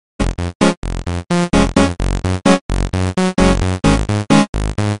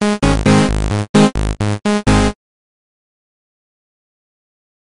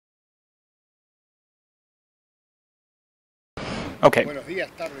Okay.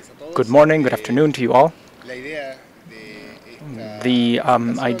 Good morning, good afternoon to you all. The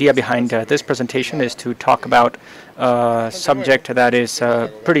idea behind this presentation is to talk about a subject that is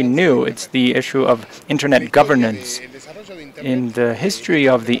pretty new. It's the issue of internet governance. In the history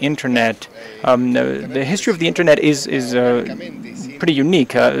of the internet, the history of the internet is pretty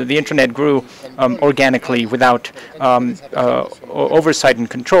unique. The internet grew organically without oversight and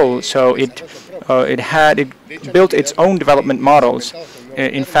control, so it built its own development models.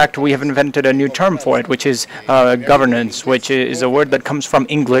 In fact, we have invented a new term for it, which is governance, which is a word that comes from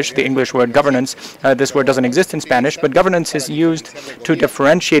English, the English word governance. This word doesn't exist in Spanish, but governance is used to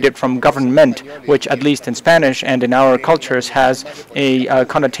differentiate it from government, which, at least in Spanish and in our cultures, has a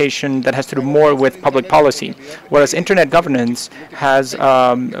connotation that has to do more with public policy, whereas internet governance has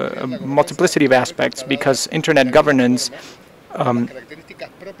a multiplicity of aspects, because internet governance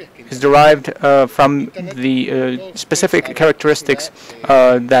is derived from the specific characteristics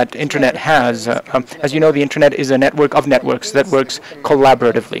that internet has. As you know, the internet is a network of networks that works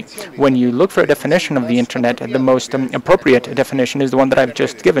collaboratively. When you look for a definition of the internet, the most appropriate definition is the one that I've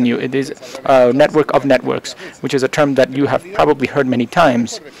just given you. It is a network of networks, which is a term that you have probably heard many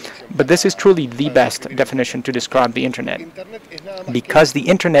times. But this is truly the best definition to describe the internet, because the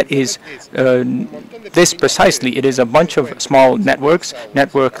internet is this precisely. It is a bunch of small networks,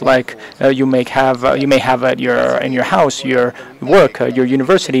 like you may have at in your house, your work, your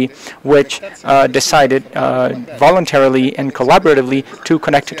university, which decided voluntarily and collaboratively to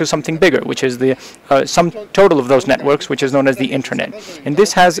connect to something bigger, which is the sum total of those networks, which is known as the internet. And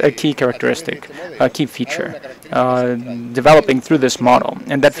this has a key characteristic, a key feature developing through this model,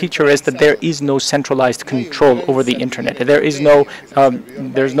 and that feature is that there is no centralized control over the internet. There's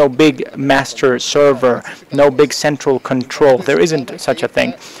no big master server, no big central control. There isn't such a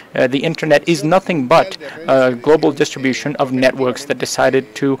thing. The internet is nothing but a global distribution of networks that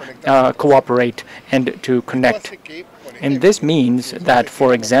decided to cooperate and to connect. And this means that,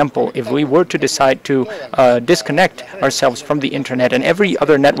 for example, if we were to decide to disconnect ourselves from the internet and every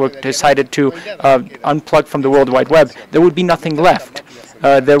other network decided to unplug from the World Wide Web, there would be nothing left.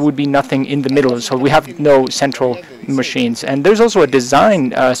 There would be nothing in the middle, so we have no central machines. And there's also a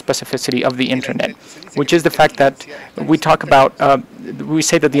design specificity of the internet, which is the fact that we talk about, we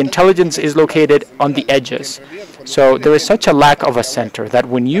say that the intelligence is located on the edges. So there is such a lack of a center that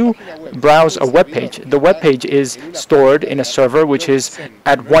when you browse a web page, the web page is stored in a server which is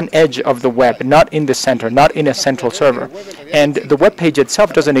at one edge of the web, not in the center, not in a central server. And the web page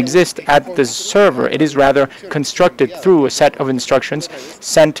itself doesn't exist at the server. It is rather constructed through a set of instructions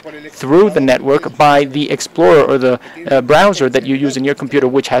sent through the network by the explorer or the browser that you use in your computer,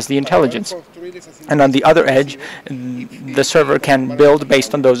 which has the intelligence. And on the other edge, the server can build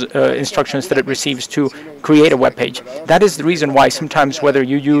based on those instructions that it receives to create a web page. That is the reason why sometimes, whether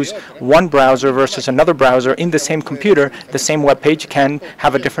you use one browser versus another browser in the same computer, the same web page can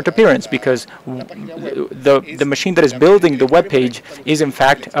have a different appearance, because the machine that is building the web page is in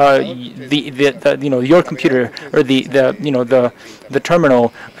fact your computer, or the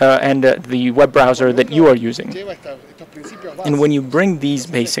terminal and the web browser that you are using. And when you bring these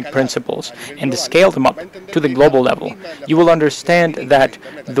basic principles and scale them up to the global level, you will understand that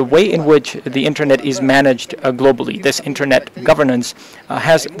the way in which the internet is managed globally, this internet governance,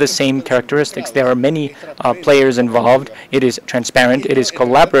 has the same characteristics. There are many players involved. It is transparent, it is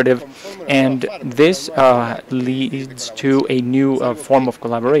collaborative, and this leads to a new form of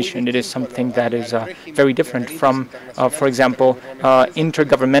collaboration. It is something that is very different from, for example,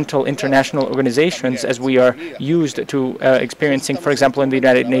 intergovernmental international organizations as we are used to experiencing, for example, in the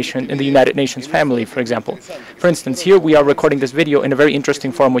United Nations family, for example. For instance, here we are recording this video in a very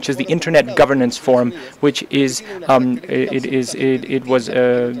interesting forum, which is the Internet Governance Forum, which is it was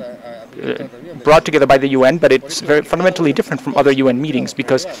brought together by the UN, but it's very fundamentally different from other UN meetings,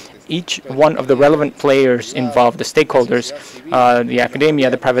 because each one of the relevant players involved, the stakeholders, the academia,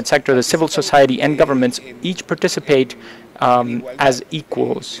 the private sector, the civil society, and governments, each participate as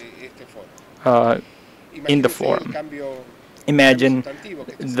equals in the forum. Imagine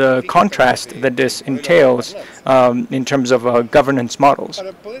the contrast that this entails in terms of governance models.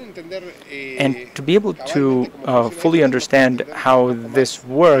 And to be able to fully understand how this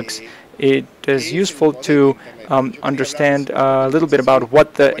works, it is useful to understand a little bit about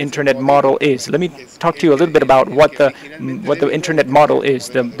what the internet model is. Let me talk to you a little bit about what the internet model is,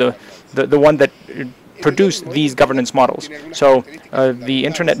 the one that produce these governance models. So the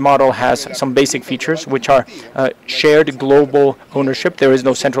Internet model has some basic features, which are shared global ownership. There is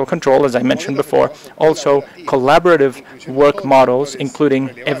no central control, as I mentioned before. Also, collaborative work models, including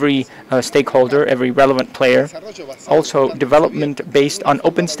every stakeholder, every relevant player. Also, development based on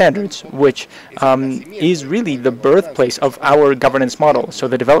open standards, which is really the birthplace of our governance model. So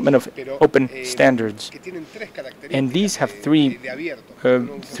the development of open standards. And these have three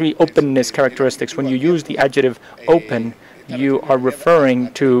openness characteristics. When you use the adjective open, you are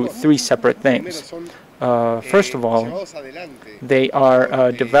referring to three separate things. First of all, they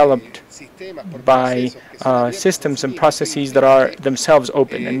are developed by systems and processes that are themselves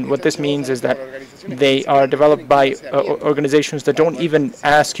open. And what this means is that they are developed by organizations that don't even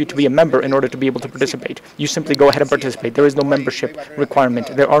ask you to be a member in order to be able to participate. You simply go ahead and participate. There is no membership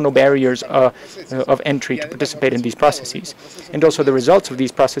requirement. There are no barriers of entry to participate in these processes. And also the results of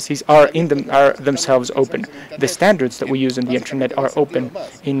these processes are themselves open. The standards that we use in the Internet are open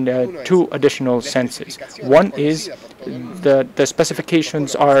in two additional senses. One is the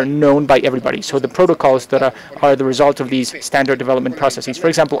specifications are known by everybody. So the protocols that are the result of these standard development processes. For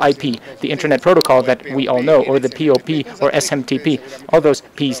example, IP, the Internet Protocol that we all know, or the POP or SMTP, all those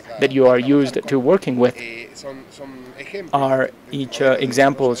Ps that you are used to working with are each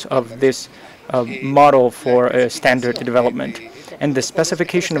examples of this model for standard development. And the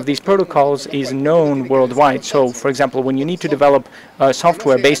specification of these protocols is known worldwide. So, for example, when you need to develop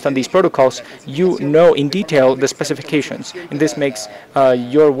software based on these protocols, you know in detail the specifications. And this makes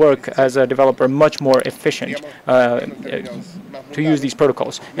your work as a developer much more efficient to use these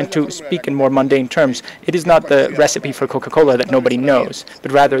protocols. And to speak in more mundane terms, it is not the recipe for Coca-Cola that nobody knows,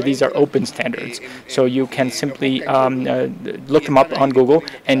 but rather these are open standards. So you can simply look them up on Google,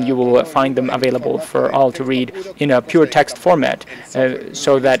 and you will find them available for all to read in a pure text format.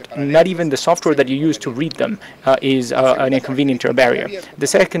 So that not even the software that you use to read them is an inconvenience or a barrier. The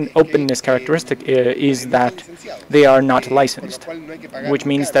second openness characteristic is that they are not licensed, which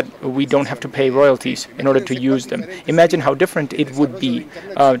means that we don't have to pay royalties in order to use them. Imagine how different it would be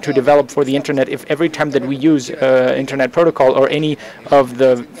to develop for the Internet if every time that we use Internet Protocol or any of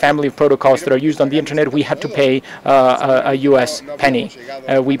the family of protocols that are used on the Internet, we had to pay a US penny.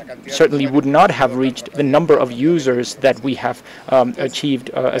 We certainly would not have reached the number of users that we have achieved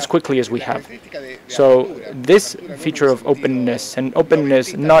as quickly as we have. So this feature of openness, and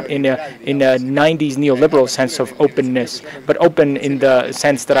openness not in a 90s neoliberal sense of openness, but open in the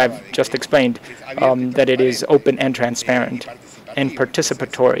sense that I've just explained, that it is open and transparent and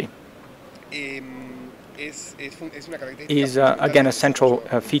participatory, is again a central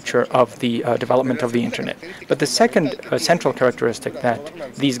feature of the development of the Internet. But the second central characteristic that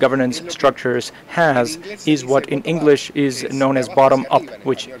these governance structures has is what in English is known as bottom-up,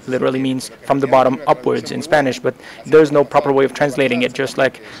 which literally means from the bottom upwards in Spanish, but there's no proper way of translating it, just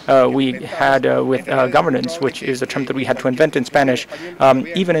like we had with governance, which is a term that we had to invent in Spanish.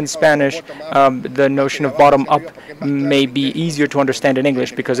 Even in Spanish, the notion of bottom-up may be easier to understand in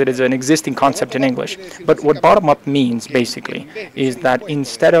English because it is an existing concept in English. But what bottom-up means, basically, is that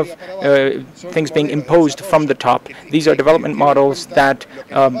instead of things being imposed from the top, these are development models that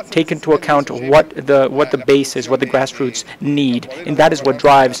take into account what the base is, what the grassroots need, and that is what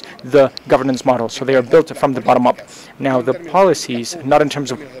drives the governance model. So they are built from the bottom up. Now, the policies, not in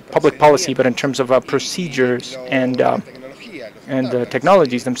terms of public policy, but in terms of procedures and the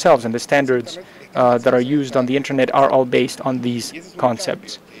technologies themselves and the standards that are used on the Internet are all based on these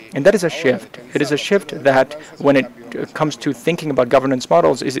concepts. And that is a shift. It is a shift that, when it comes to thinking about governance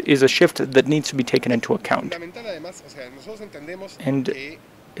models, is a shift that needs to be taken into account. And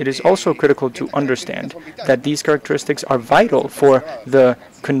it is also critical to understand that these characteristics are vital for the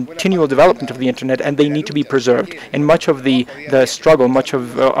continual development of the Internet, and they need to be preserved. And much of the struggle, much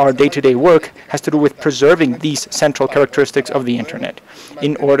of our day-to-day work has to do with preserving these central characteristics of the Internet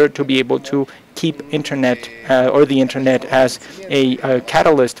in order to be able to keep Internet or the Internet as a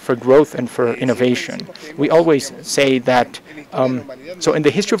catalyst for growth and for innovation. We always say that so in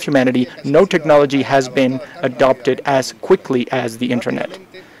the history of humanity, no technology has been adopted as quickly as the Internet.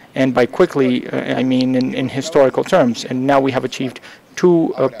 And by quickly, I mean in historical terms. And now we have achieved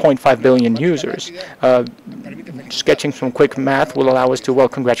 2.5 billion users. Sketching some quick math will allow us to well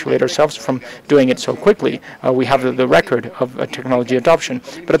congratulate ourselves from doing it so quickly. We have the record of technology adoption.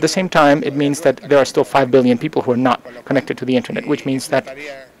 But at the same time, it means that there are still 5 billion people who are not connected to the Internet, which means that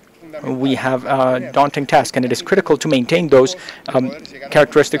we have a daunting task, and it is critical to maintain those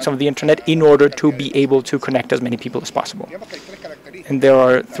characteristics of the internet in order to be able to connect as many people as possible. And there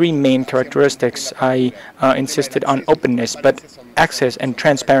are three main characteristics. I insisted on openness, but access and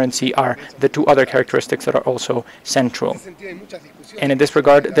transparency are the two other characteristics that are also central. And in this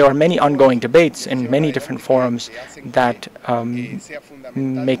regard, there are many ongoing debates in many different forums that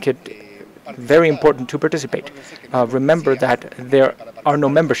make it very important to participate. Remember that there are no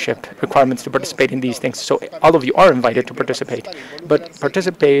membership requirements to participate in these things, so all of you are invited to participate. But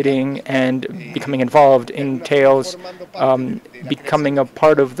participating and becoming involved entails becoming a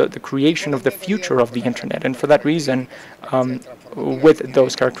part of the creation of the future of the internet. And for that reason, with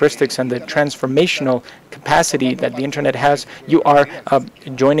those characteristics and the transformational capacity that the internet has, you are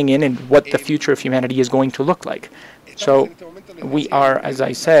joining in what the future of humanity is going to look like. So we are, as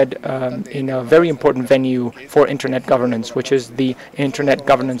I said, in a very important venue for internet governance, which is the Internet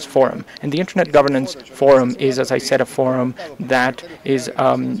Governance Forum. And the Internet Governance Forum is, as I said, a forum that is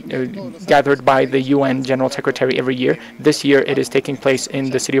gathered by the UN General Secretary every year. This year it is taking place in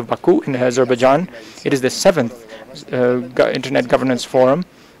the city of Baku in Azerbaijan. It is the 7th Internet Governance Forum.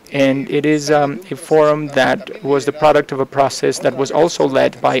 And it is a forum that was the product of a process that was also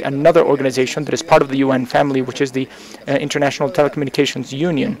led by another organization that is part of the UN family, which is the International Telecommunications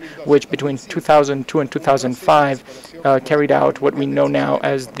Union, which between 2002 and 2005 carried out what we know now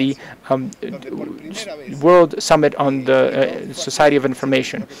as the World Summit on the Society of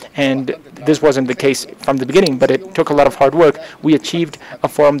Information. And this wasn't the case from the beginning, but it took a lot of hard work. We achieved a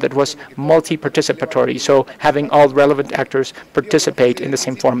forum that was multi-participatory, so having all relevant actors participate in the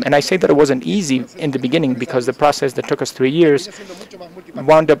same forum. And I say that it wasn't easy in the beginning because the process that took us 3 years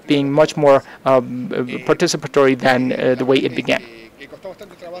wound up being much more participatory than the way it began.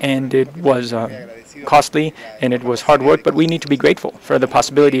 And it was costly and it was hard work, but we need to be grateful for the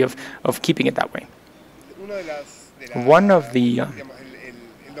possibility of keeping it that way. One of the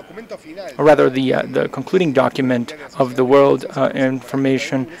or rather the concluding document of the World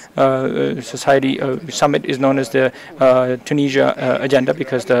Information Society Summit is known as the Tunisia Agenda,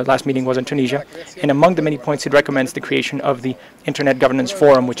 because the last meeting was in Tunisia. And among the many points, it recommends the creation of the Internet Governance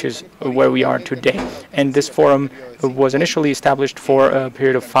Forum, which is where we are today. And this forum was initially established for a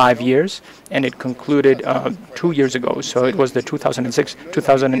period of 5 years, and it concluded 2 years ago. So it was the 2006,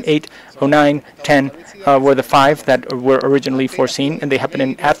 2008, 09, 10 were the 5 that were originally foreseen, and they happened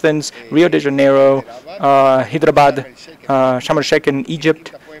in Athens, Rio de Janeiro, Hyderabad, Sharm el-Sheikh in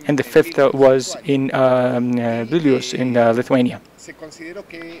Egypt, and the 5th was in Vilnius in Lithuania.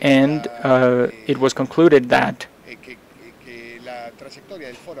 And it was concluded that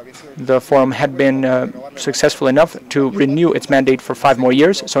the forum had been successful enough to renew its mandate for 5 more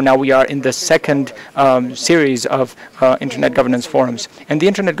years. So now we are in the second series of Internet Governance Forums. And the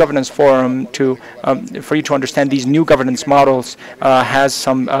Internet Governance Forum, for you to understand these new governance models, has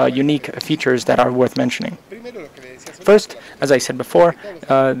some unique features that are worth mentioning. First, as I said before,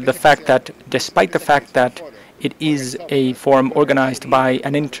 the fact that despite the fact that it is a forum organized by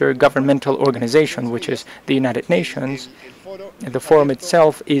an intergovernmental organization, which is the United Nations, the forum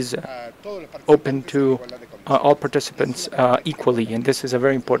itself is open to all participants equally, and this is a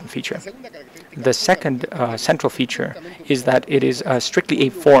very important feature. The second central feature is that it is strictly a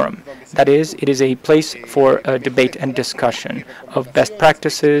forum. That is, it is a place for debate and discussion of best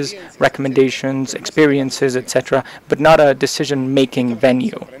practices, recommendations, experiences, etc., but not a decision-making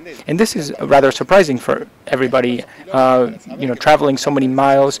venue. And this is rather surprising for everybody, traveling so many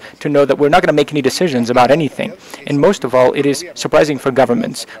miles to know that we're not going to make any decisions about anything. And most of all, it is surprising for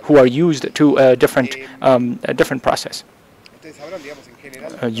governments who are used to a different process.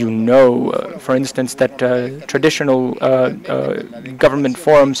 For instance, that traditional government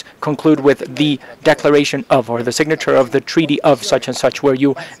forums conclude with the declaration of, or the signature of the treaty of such and such, where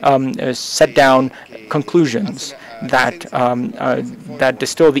you set down conclusions that that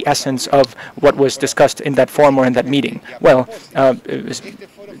distill the essence of what was discussed in that forum or in that meeting. Well,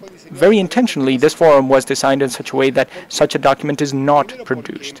 very intentionally, this forum was designed in such a way that such a document is not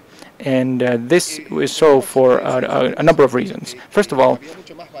produced. And this is so for a number of reasons. First of all,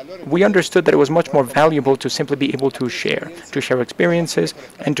 we understood that it was much more valuable to simply be able to share experiences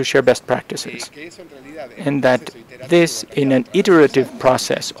and to share best practices. And that this, in an iterative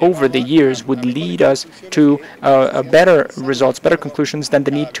process over the years, would lead us to better results, better conclusions than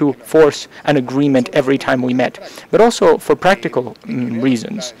the need to force an agreement every time we met. But also for practical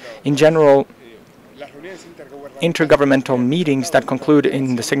reasons. In general, intergovernmental meetings that conclude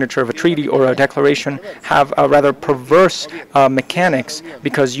in the signature of a treaty or a declaration have a rather perverse mechanics,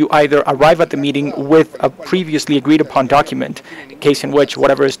 because you either arrive at the meeting with a previously agreed upon document, case in which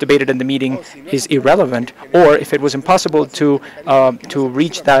whatever is debated in the meeting is irrelevant, or if it was impossible to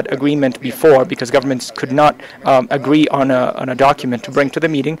reach that agreement before because governments could not agree on a document to bring to the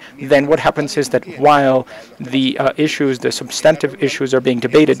meeting, then what happens is that while the the substantive issues are being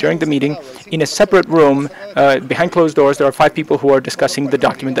debated during the meeting, in a separate room behind closed doors, there are 5 people who are discussing the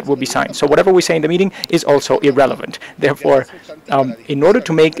document that will be signed. So whatever we say in the meeting is also irrelevant. Therefore, in order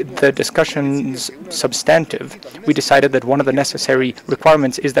to make the discussions substantive, we decided that one of the necessary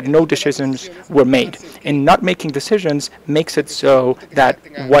requirements is that no decisions were made. And not making decisions makes it so that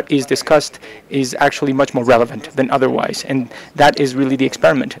what is discussed is actually much more relevant than otherwise. And that is really the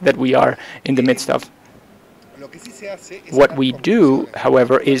experiment that we are in the midst of. What we do,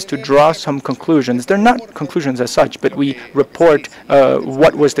 however, is to draw some conclusions. They're not conclusions as such, but we report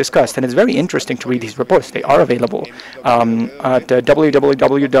what was discussed. And it's very interesting to read these reports. They are available at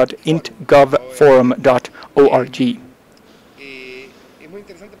www.intgovforum.org.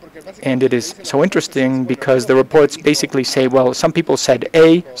 And it is so interesting because the reports basically say, well, some people said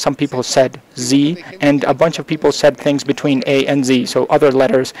A, some people said Z, and a bunch of people said things between A and Z, so other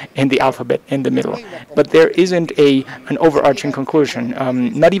letters in the alphabet in the middle. But there isn't an overarching conclusion.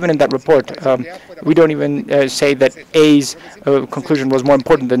 Not even in that report. We don't even say that A's conclusion was more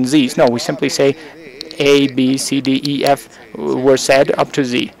important than Z's. No, we simply say A, B, C, D, E, F were said up to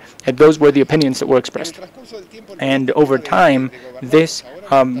Z. And those were the opinions that were expressed. And over time, this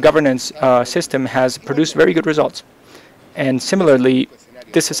governance system has produced very good results. And similarly,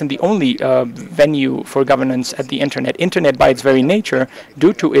 this isn't the only venue for governance at the Internet. Internet, by its very nature,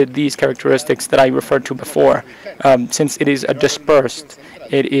 due to these characteristics that I referred to before, since it is dispersed,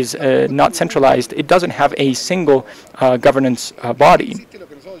 it is not centralized, it doesn't have a single governance body.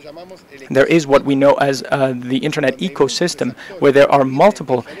 There is what we know as the Internet ecosystem, where there are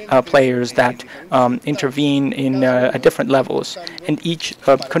multiple players that intervene in at different levels, and each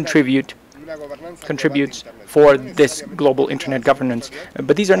contributes for this global Internet governance.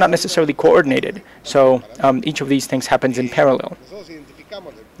 But these are not necessarily coordinated, so each of these things happens in parallel.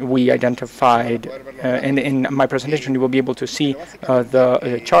 We identified, and in my presentation you will be able to see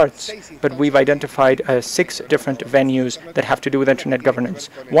the charts, but we've identified 6 different venues that have to do with Internet governance.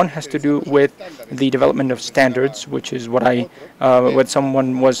 One has to do with the development of standards, which is what I was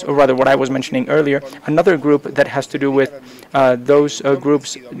mentioning earlier. Another group that has to do with those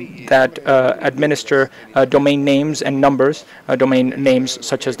groups that administer domain names and numbers, domain names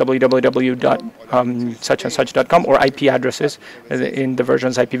such as www.suchandsuch.com or IP addresses in the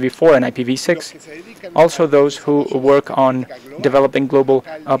versions IPv4 and IPv6. Also those who work on developing global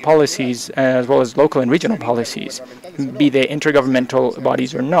policies as well as local and regional policies, be they intergovernmental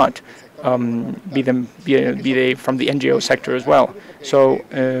bodies or not, be they from the NGO sector as well. So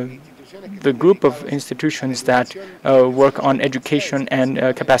the group of institutions that work on education and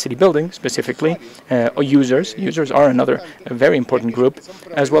capacity building, specifically, users are another very important group,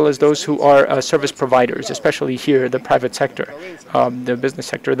 as well as those who are service providers, especially here the private sector, the business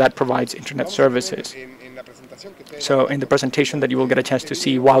sector that provides Internet services. So in the presentation that you will get a chance to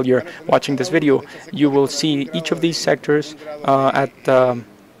see while you're watching this video, you will see each of these sectors at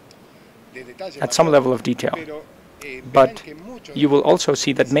some level of detail. But you will also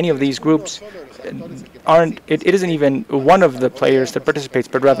see that many of these groups it isn't even one of the players that participates,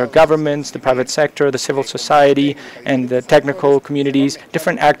 but rather governments, the private sector, the civil society, and the technical communities.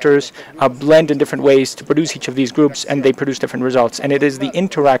 Different actors blend in different ways to produce each of these groups, and they produce different results. And it is the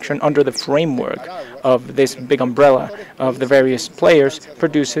interaction under the framework of this big umbrella of the various players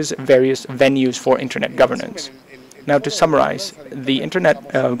produces various venues for Internet governance. Now, to summarize, the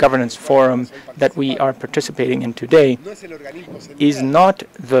Internet Governance Forum that we are participating in today is not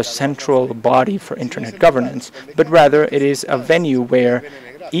the central body for Internet governance, but rather it is a venue where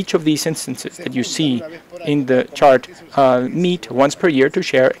each of these instances that you see in the chart meet once per year to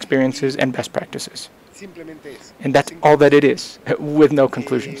share experiences and best practices. And that's all that it is, with no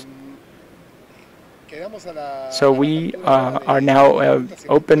conclusions. So we are now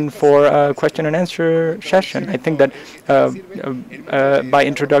open for a question and answer session. I think that by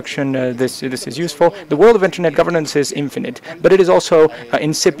introduction this is useful. The world of Internet governance is infinite, but it is also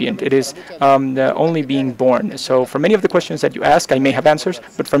incipient. It is only being born. So for many of the questions that you ask, I may have answers,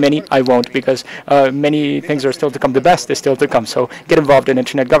 but for many I won't, because many things are still to come. The best is still to come. So get involved in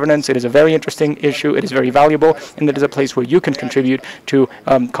Internet governance. It is a very interesting issue. It is very valuable, and it is a place where you can contribute to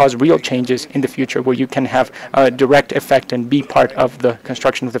cause real changes in the future, where you can have a direct effect and be part of the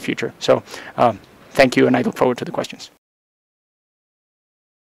construction of the future. So Thank you, and I look forward to the questions.